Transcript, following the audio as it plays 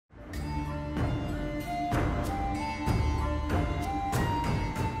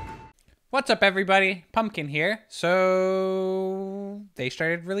What's up, everybody? Pumpkin here. So they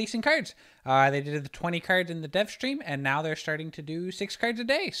started releasing cards. They did the 20 cards in the dev stream, and now they're starting to do 6 cards a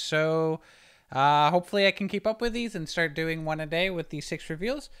day. So hopefully I can keep up with these and start doing one a day with these 6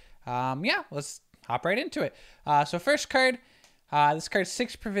 reveals. Yeah, let's hop right into it. So first card, this card's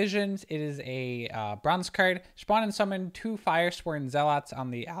 6 provisions. It is a bronze card. Spawn and summon 2 Firesworn Zealots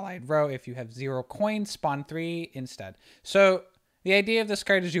on the allied row. If you have 0 coins, spawn 3 instead. So the idea of this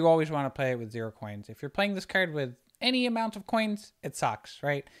card is you always want to play it with 0 coins. If you're playing this card with any amount of coins, it sucks,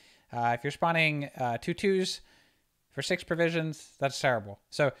 right? If you're spawning 2 2s for 6 provisions, that's terrible.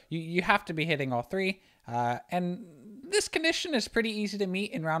 So you have to be hitting all 3. And this condition is pretty easy to meet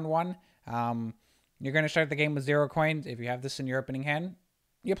in round 1. You're going to start the game with 0 coins. If you have this in your opening hand,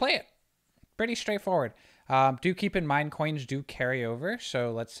 you play it. Pretty straightforward. Do keep in mind coins do carry over.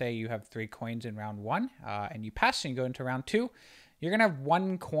 So let's say you have 3 coins in round 1 and you pass and you go into round 2. You're going to have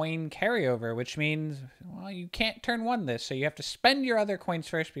 1 coin carryover, which means, well, you can't turn 1 this. So you have to spend your other coins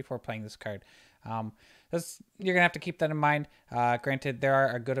first before playing this card. You're going to have to keep that in mind. Granted, there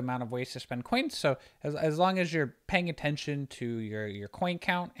are a good amount of ways to spend coins. So as long as you're paying attention to your coin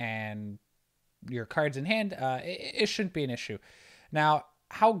count and your cards in hand, it shouldn't be an issue. Now,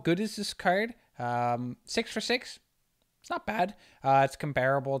 how good is this card? 6 for 6. It's not bad. It's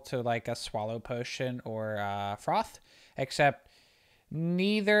comparable to like a Swallow Potion or Froth, except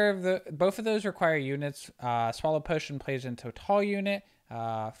both of those require units. Swallow Potion plays into a tall unit.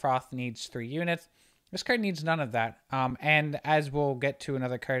 Froth needs 3 units. This card needs none of that. And as we'll get to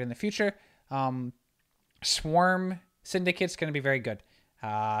another card in the future, Swarm Syndicate's going to be very good.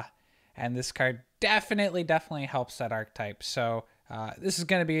 And this card definitely helps that archetype. So this is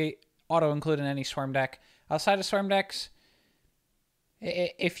going to be auto-include in any Swarm deck. Outside of Swarm decks,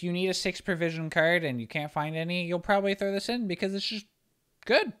 if you need a 6 provision card and you can't find any, you'll probably throw this in because it's just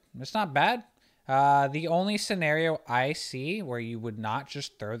good. It's not bad. The only scenario I see where you would not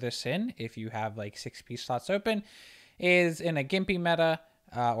just throw this in if you have like 6 piece slots open is in a Gimpy meta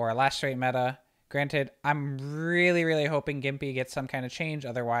or a Lacerate meta. Granted, I'm really hoping Gimpy gets some kind of change.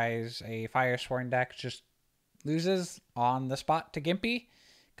 Otherwise, a Firesworn deck just loses on the spot to Gimpy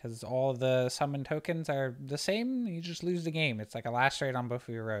because all the summon tokens are the same. You just lose the game. It's like a Lacerate on both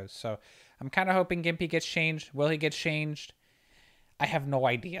of your rows. So I'm kind of hoping Gimpy gets changed. Will he get changed? I have no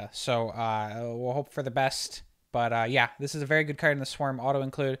idea. So we'll hope for the best. But yeah, this is a very good card in the Swarm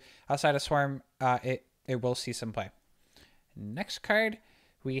auto-include. Outside of Swarm, it will see some play. Next card.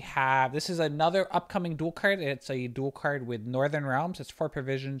 We have, this is another upcoming dual card. It's a dual card with Northern Realms. It's 4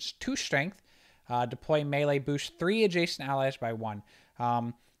 provisions, 2 strength. Deploy melee boost 3 adjacent allies by 1.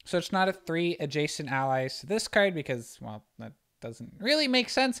 So it's not a 3 adjacent allies to this card because, well, that doesn't really make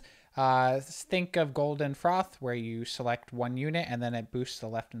sense. Think of Golden Froth where you select 1 unit and then it boosts the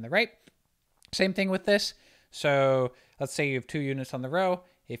left and the right. Same thing with this. So let's say you have 2 units on the row.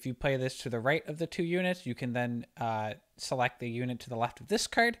 If you play this to the right of the 2 units, you can then select the unit to the left of this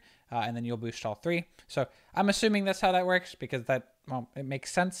card, and then you'll boost all 3. So I'm assuming that's how that works because it makes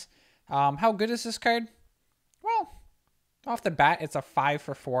sense. How good is this card? Well, off the bat, it's a 5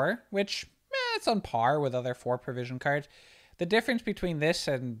 for 4, which it's on par with other 4 provision cards. The difference between this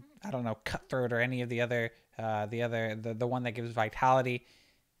and, I don't know, Cutthroat or any of the other, the one that gives Vitality,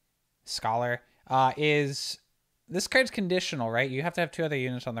 Scholar, is this card's conditional, right? You have to have 2 other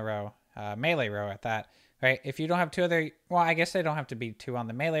units on the row, melee row at that, right? If you don't have 2 other, well, I guess they don't have to be 2 on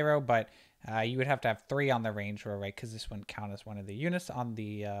the melee row, but you would have to have 3 on the range row, right? Because this wouldn't count as one of the units on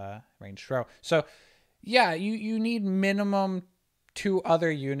the ranged row. So yeah, you need minimum 2 other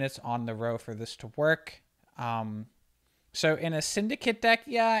units on the row for this to work. So in a Syndicate deck,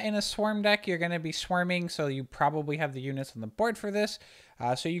 yeah, in a Swarm deck, you're going to be swarming, so you probably have the units on the board for this.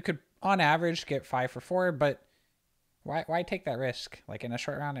 So you could, on average, get 5 for 4, but why take that risk? Like in a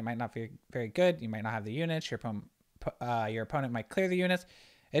short round, it might not be very good. You might not have the units. Your opponent might clear the units.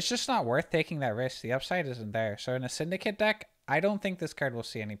 It's just not worth taking that risk. The upside isn't there. So in a Syndicate deck, I don't think this card will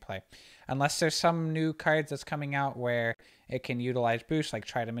see any play. Unless there's some new cards that's coming out where it can utilize boost, like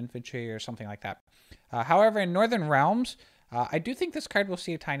Trident Infantry or something like that. However, in Northern Realms, I do think this card will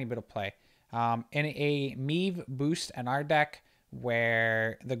see a tiny bit of play. In a Meave boost NR deck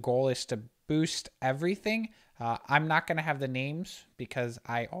where the goal is to boost everything, I'm not going to have the names because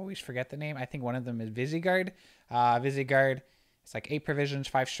I always forget the name. I think one of them is Visigourd. Visigourd, it's like 8 provisions,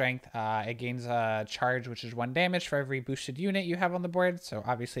 5 strength. It gains a charge, which is 1 damage for every boosted unit you have on the board. So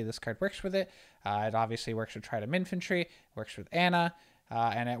obviously this card works with it. It obviously works with Trident Infantry, works with Anna,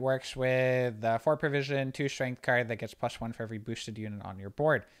 and it works with the 4 provision, 2 strength card that gets +1 for every boosted unit on your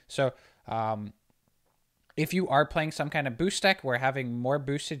board. So If you are playing some kind of boost deck where having more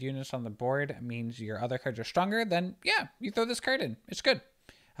boosted units on the board means your other cards are stronger, then yeah, you throw this card in. It's good.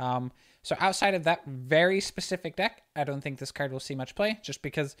 So outside of that very specific deck, I don't think this card will see much play, just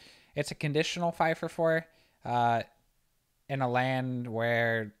because it's a conditional 5 for 4 in a land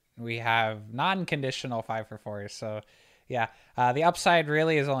where we have non-conditional 5 for 4s. So yeah, the upside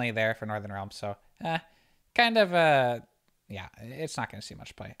really is only there for Northern Realms. So kind of yeah, it's not going to see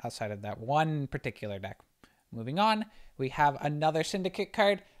much play outside of that one particular deck. Moving on, we have another Syndicate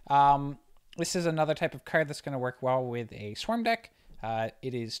card. This is another type of card that's going to work well with a Swarm deck.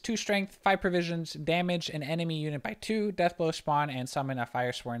 It is 2 strength, 5 provisions, damage an enemy unit by 2, deathblow spawn, and summon a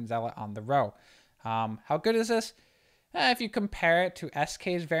Firesworn Zealot on the row. How good is this? If you compare it to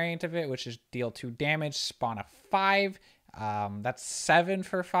SK's variant of it, which is deal 2 damage, spawn a 5, that's 7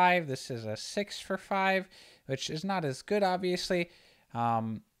 for 5. This is a 6 for 5, which is not as good, obviously.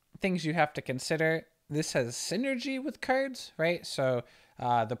 Things you have to consider. This has synergy with cards, right? So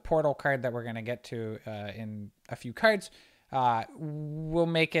the portal card that we're going to get to in a few cards will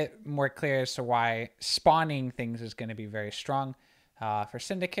make it more clear as to why spawning things is going to be very strong for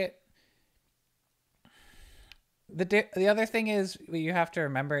Syndicate. The other thing is what you have to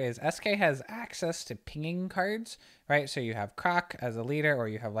remember is SK has access to pinging cards, right? So you have Croc as a leader, or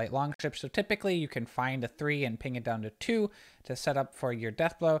you have Light Longship. So typically you can find a 3 and ping it down to 2 to set up for your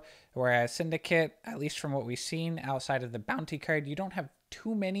Deathblow. Whereas Syndicate, at least from what we've seen outside of the Bounty card, you don't have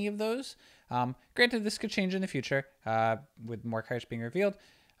too many of those. Granted, this could change in the future with more cards being revealed.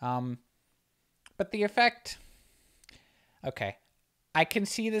 But the effect, okay, I can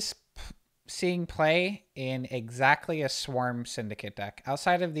see this seeing play in exactly a Swarm Syndicate deck.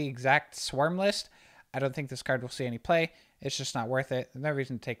 Outside of the exact Swarm list, I don't think this card will see any play. It's just not worth it. There's no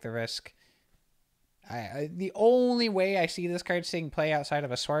reason to take the risk. The only way I see this card seeing play outside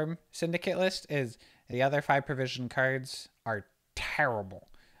of a Swarm Syndicate list is the other 5 provision cards are terrible.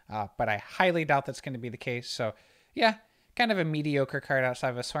 But I highly doubt that's going to be the case. So yeah, kind of a mediocre card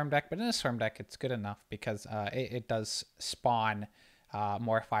outside of a Swarm deck. But in a Swarm deck, it's good enough because it does spawn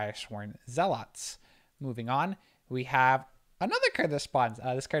more Firesworn Zealots. Moving on, we have another card that spawns.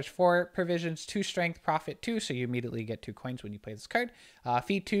 This card's 4 provisions, 2 strength, profit 2, so you immediately get 2 coins when you play this card.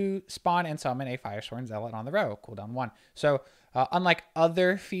 Fee 2, spawn and summon a Firesworn Zealot on the row, cooldown 1. So unlike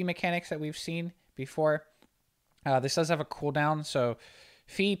other fee mechanics that we've seen before, this does have a cooldown. So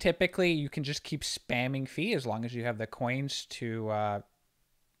fee, typically you can just keep spamming fee as long as you have the coins to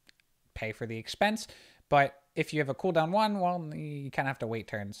pay for the expense. But if you have a cooldown 1, well, you kind of have to wait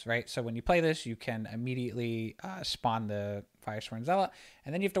turns, right? So when you play this, you can immediately spawn the Firesworn Zealot,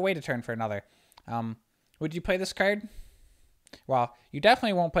 and then you have to wait a turn for another. Would you play this card? Well, you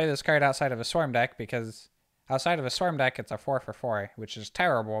definitely won't play this card outside of a Swarm deck, because outside of a Swarm deck, it's a 4 for 4, which is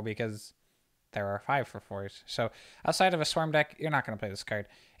terrible because there are 5 for 4s. So outside of a Swarm deck, you're not going to play this card.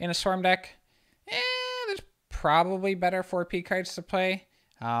 In a Swarm deck, there's probably better 4P cards to play.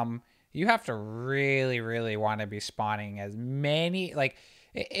 You have to really, really want to be spawning as many, like,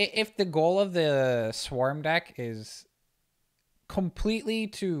 if the goal of the Swarm deck is completely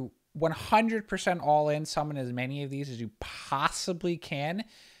to 100% all in, summon as many of these as you possibly can,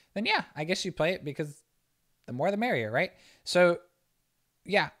 then yeah, I guess you play it, because the more the merrier, right? So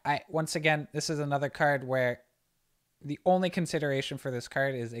yeah, once again, this is another card where the only consideration for this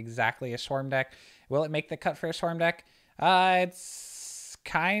card is exactly a Swarm deck. Will it make the cut for a Swarm deck? It's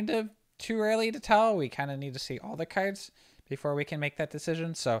kind of too early to tell. We kind of need to see all the cards before we can make that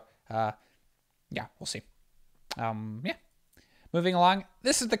decision. So yeah, we'll see. Yeah, moving along,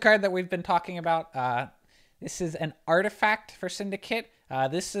 this is the card that we've been talking about. This is an artifact for Syndicate.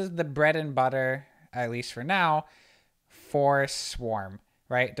 This is the bread and butter, at least for now, for Swarm,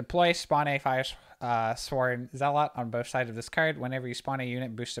 right? Deploy, spawn a Firesworn Zealot on both sides of this card. Whenever you spawn a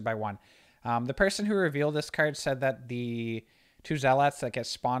unit, boosted by 1. The person who revealed this card said that the 2 Zealots that get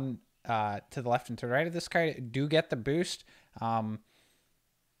spawned to the left and to the right of this card do get the boost.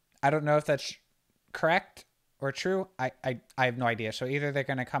 I don't know if that's correct or true. I have no idea. So either they're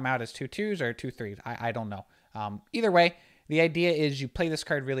going to come out as 2 2s or 2 3s. I don't know. Either way, the idea is you play this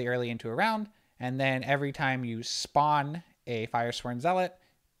card really early into a round, and then every time you spawn a Firesworn Zealot,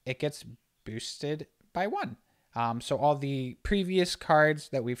 it gets boosted by 1. So all the previous cards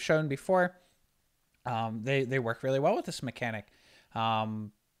that we've shown before, they work really well with this mechanic.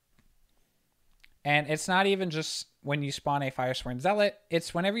 And it's not even just when you spawn a Firesworn Zealot,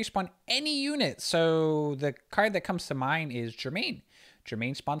 it's whenever you spawn any unit. So the card that comes to mind is Germain.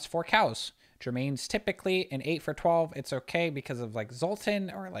 Germain spawns 4 cows. Germain's typically an 8 for 12. It's okay because of like Zoltan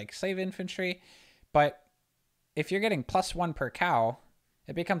or like Slave Infantry. But if you're getting +1 per cow,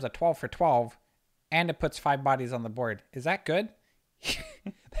 it becomes a 12 for 12. and it puts 5 bodies on the board. Is that good?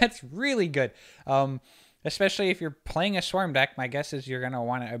 That's really good. Especially if you're playing a swarm deck, my guess is you're going to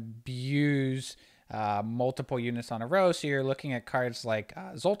want to abuse multiple units on a row. So you're looking at cards like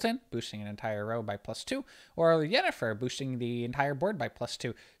Zoltan, boosting an entire row by +2, or Yennefer, boosting the entire board by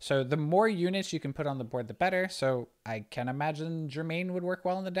 +2. So the more units you can put on the board, the better. So I can imagine Germain would work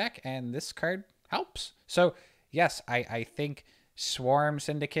well in the deck, and this card helps. So yes, I think Swarm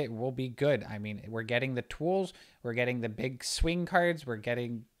Syndicate will be good. I mean, we're getting the tools, we're getting the big swing cards, we're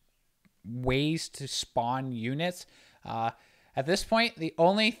getting ways to spawn units. At this point, the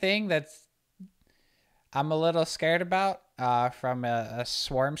only thing that's I'm a little scared about from a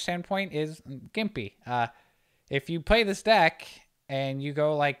swarm standpoint is Gimpy. If you play this deck and you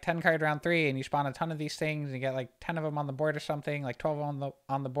go like 10 card round 3 and you spawn a ton of these things and you get like 10 of them on the board or something, like 12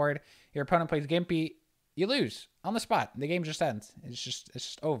 on the board, your opponent plays Gimpy, you lose on the spot. The game just ends. It's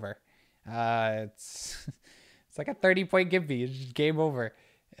just over. It's like a 30-point Gimpy. It's just game over.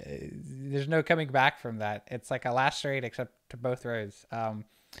 There's no coming back from that. It's like a lacerate except to both rows.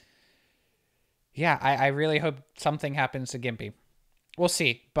 Yeah, I really hope something happens to Gimpy. We'll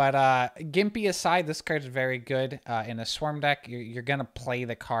see. But Gimpy aside, this card's very good. In a swarm deck, you're going to play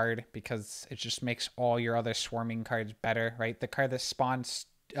the card because it just makes all your other swarming cards better, right? The card that spawns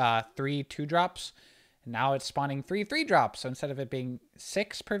 3 2-drops, now it's spawning 3 3-drops. So instead of it being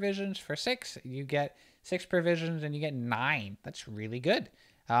 6 provisions for 6, you get 6 provisions and you get 9. That's really good.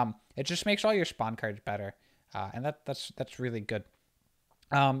 It just makes all your spawn cards better. And that's really good.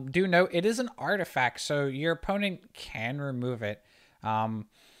 Do note, it is an artifact, so your opponent can remove it.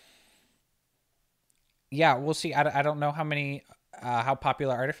 Yeah, we'll see. I don't know how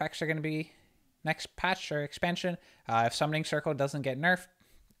popular artifacts are going to be next patch or expansion. If Summoning Circle doesn't get nerfed,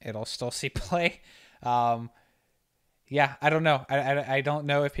 it'll still see play. Yeah, I don't know. I don't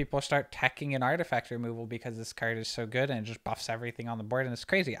know if people start teching an artifact removal because this card is so good and it just buffs everything on the board and it's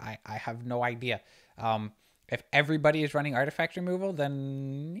crazy. I have no idea. If everybody is running artifact removal,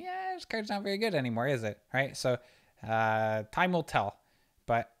 then yeah, this card's not very good anymore, is it? Right? So time will tell.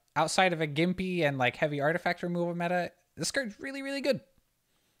 But outside of a Gimpy and like heavy artifact removal meta, this card's really, really good.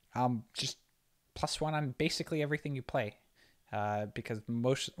 Just +1 on basically everything you play. Because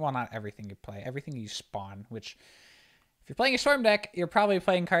not everything you play, everything you spawn, which if you're playing a Storm deck, you're probably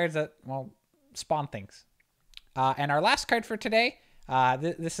playing cards that, well, spawn things. And our last card for today,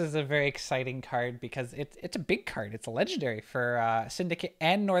 this is a very exciting card because it's a big card. It's a legendary for Syndicate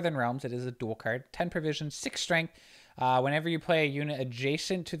and Northern Realms. It is a dual card, 10 provision, 6 strength. Whenever you play a unit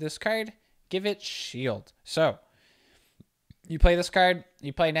adjacent to this card, give it shield. So you play this card,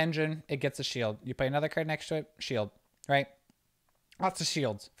 you play an engine, it gets a shield. You play another card next to it, shield, right? Lots of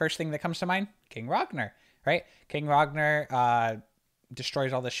shields. First thing that comes to mind, King Ragnar, right? King Ragnar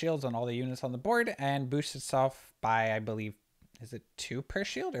destroys all the shields on all the units on the board and boosts itself by, I believe, is it 2 per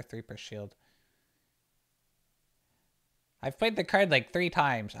shield or 3 per shield? I've played the card like 3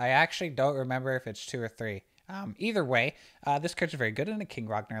 times. I actually don't remember if it's 2 or 3. Either way, this card's very good in a King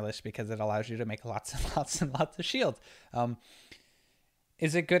Ragnar list because it allows you to make lots and lots and lots of shields.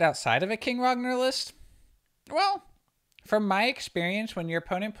 Is it good outside of a King Ragnar list? Well, from my experience, when your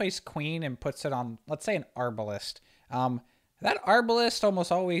opponent plays Queen and puts it on, let's say, an Arbalest, that Arbalest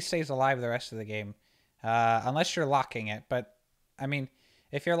almost always stays alive the rest of the game, unless you're locking it. But, I mean,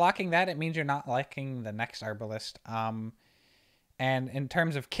 if you're locking that, it means you're not locking the next Arbalest. And in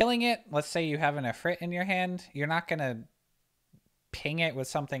terms of killing it, let's say you have an Ifrit in your hand, you're not going to ping it with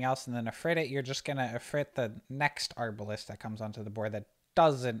something else and then Ifrit it. You're just going to Ifrit the next Arbalest that comes onto the board that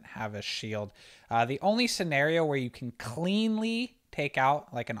doesn't have a shield. The only scenario where you can cleanly take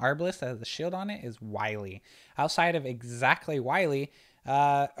out like an Arbalest that has a shield on it is Wily. Outside of exactly Wily,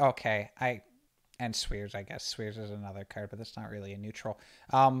 okay, and Swears, I guess. Swears is another card, but that's not really a neutral.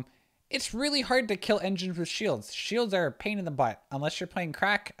 It's really hard to kill engines with shields. Shields are a pain in the butt. Unless you're playing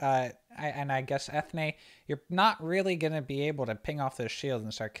Crack, and I guess Ethne, you're not really going to be able to ping off those shields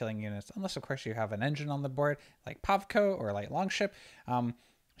and start killing units. Unless, of course, you have an engine on the board, like Pavko or like Longship.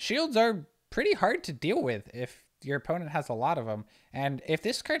 Shields are pretty hard to deal with if your opponent has a lot of them. And if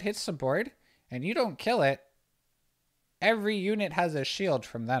this card hits the board and you don't kill it, every unit has a shield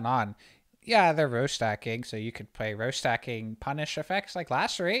from then on. Yeah, they're row stacking, so you could play row stacking punish effects like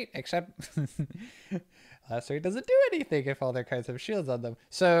Lacerate, except Lacerate doesn't do anything if all their cards have shields on them.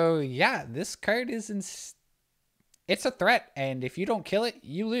 So yeah, this card is it's a threat, and if you don't kill it,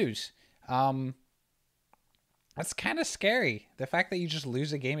 you lose. That's kind of scary. The fact that you just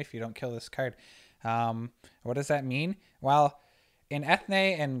lose a game if you don't kill this card. What does that mean? Well, in Ethne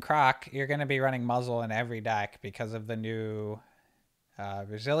and Croc, you're going to be running Muzzle in every deck because of the new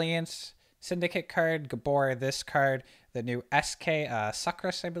resilience Syndicate card, Gabor, this card, the new SK,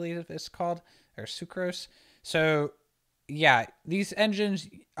 Sucrose, I believe it's called, or Sucrose. So, yeah, these engines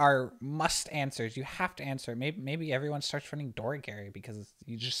are must answers. You have to answer. Maybe everyone starts running Doragary because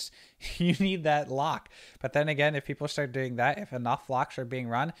you need that lock. But then again, if people start doing that, if enough locks are being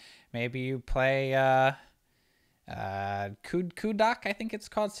run, maybe you play Kudak, I think it's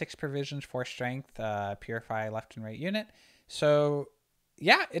called, 6 provisions, 4 strength, purify left and right unit. So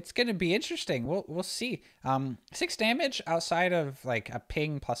yeah, it's gonna be interesting. We'll see. 6 damage outside of like a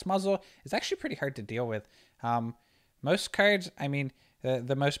ping plus muzzle is actually pretty hard to deal with. Most cards, I mean,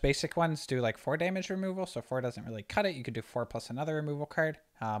 the most basic ones do like 4 damage removal, so 4 doesn't really cut it. You could do 4 plus another removal card,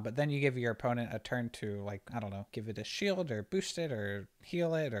 but then you give your opponent a turn to, like, I don't know, give it a shield or boost it or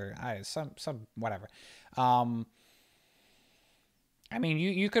heal it or some whatever. I mean,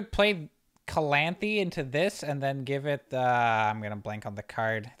 you could play Calanthe into this and then give it the, I'm going to blank on the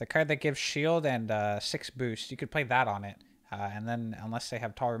card that gives shield and 6 boost. You could play that on it. And then unless they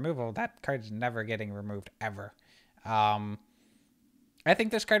have tall removal, that card's never getting removed ever. I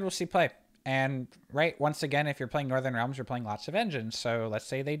think this card will see play. And right, once again, if you're playing Northern Realms, you're playing lots of engines. So let's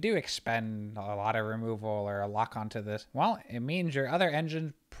say they do expend a lot of removal or a lock onto this. Well, it means your other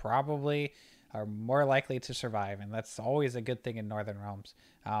engines probably are more likely to survive. And that's always a good thing in Northern Realms.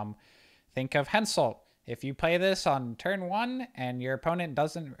 Think of Henselt. If you play this on turn 1 and your opponent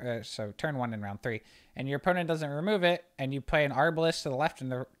doesn't, so turn 1 in round 3, and your opponent doesn't remove it, and you play an Arbalest to the left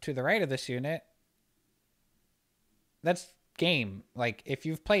and to the right of this unit, that's game. Like, if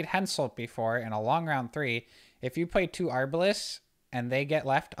you've played Henselt before in a long round 3, if you play 2 Arbalests and they get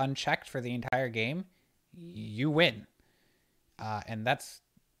left unchecked for the entire game, you win. And that's,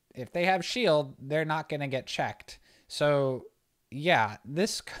 if they have shield, they're not going to get checked. So yeah,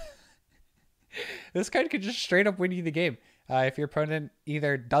 this card could just straight up win you the game. If your opponent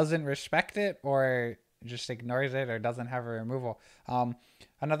either doesn't respect it or just ignores it or doesn't have a removal.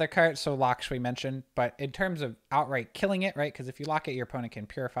 Another card, so locks we mentioned, but in terms of outright killing it, right? Because if you lock it, your opponent can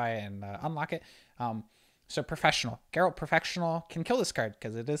purify and unlock it. So Professional. Geralt Professional can kill this card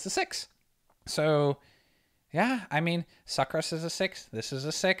because it is a 6. So yeah, I mean, Sucrose is a 6. This is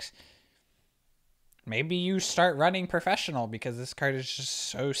a 6. Maybe you start running Professional because this card is just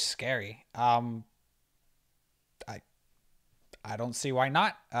so scary. I don't see why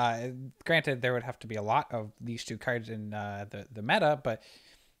not. Granted, there would have to be a lot of these 2 cards in the meta, but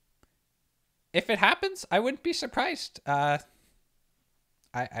if it happens, I wouldn't be surprised. I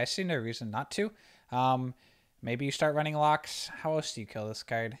see no reason not to. Maybe you start running locks. How else do you kill this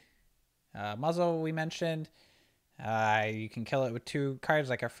card? Muzzle, we mentioned. You can kill it with 2 cards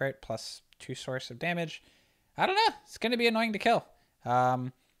like a Frit plus 2 source of damage. I don't know. It's going to be annoying to kill.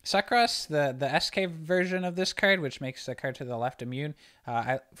 Sucrose, the SK version of this card, which makes the card to the left immune.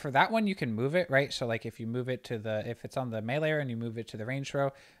 For that one, you can move it, right? So like if you move it to if it's on the melee row and you move it to the range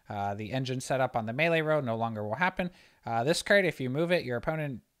row, the engine setup on the melee row no longer will happen. This card, if you move it, your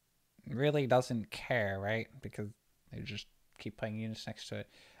opponent really doesn't care, right? Because they just keep playing units next to it.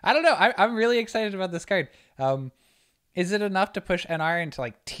 I don't know. I'm really excited about this card. Is it enough to push NR into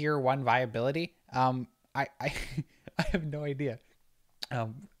like tier 1 viability? I have no idea.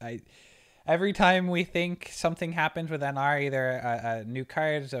 Every time we think something happens with NR, either a new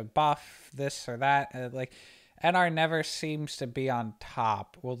card, a buff, this or that, like NR never seems to be on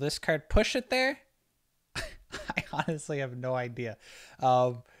top. Will this card push it there? I honestly have no idea.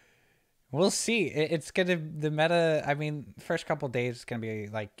 We'll see. It's gonna, the meta, I mean, first couple days it's gonna be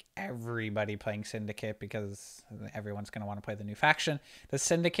like everybody playing Syndicate because everyone's gonna want to play the new faction. Does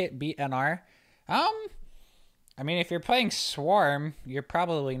Syndicate beat NR? I mean, if you're playing Swarm, you're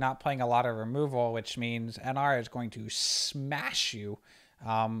probably not playing a lot of removal, which means NR is going to smash you.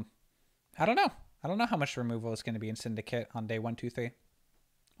 I don't know. I don't know how much removal is going to be in Syndicate on day 1, 2, 3.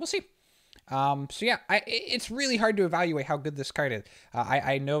 We'll see. So yeah, it's really hard to evaluate how good this card is.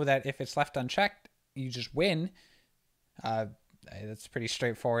 I know that if it's left unchecked, you just win. That's pretty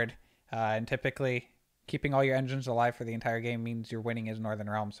straightforward. And typically, keeping all your engines alive for the entire game means you're winning as Northern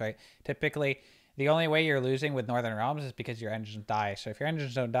Realms, right? Typically, the only way you're losing with Northern Realms is because your engines die. So if your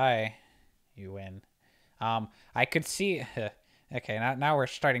engines don't die, you win. I could see... Okay, now we're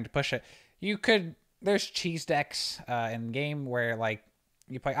starting to push it. There's cheese decks in game where, like,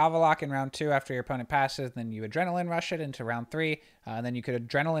 you play Avalok in round 2 after your opponent passes, then you Adrenaline Rush it into round 3, and then you could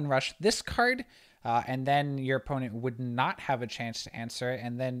Adrenaline Rush this card, and then your opponent would not have a chance to answer,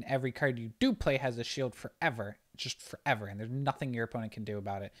 and then every card you do play has a shield forever, just forever, and there's nothing your opponent can do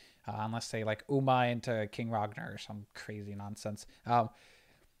about it, unless they like Uma into King Ragnar or some crazy nonsense.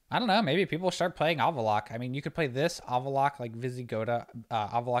 I don't know. Maybe people start playing Avallac'h. I mean, you could play this Avallac'h like Visigoda.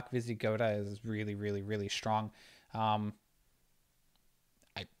 Avallac'h Visigoda is really, really, really strong.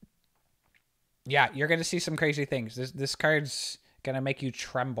 Yeah, you're gonna see some crazy things. This card's gonna make you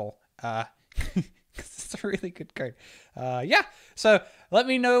tremble. It's a really good card. Yeah. So let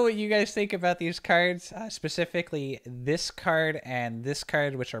me know what you guys think about these cards, specifically this card and this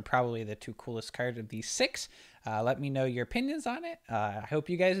card, which are probably the two coolest cards of these six. Let me know your opinions on it. I hope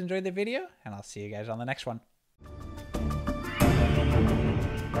you guys enjoyed the video, and I'll see you guys on the next one.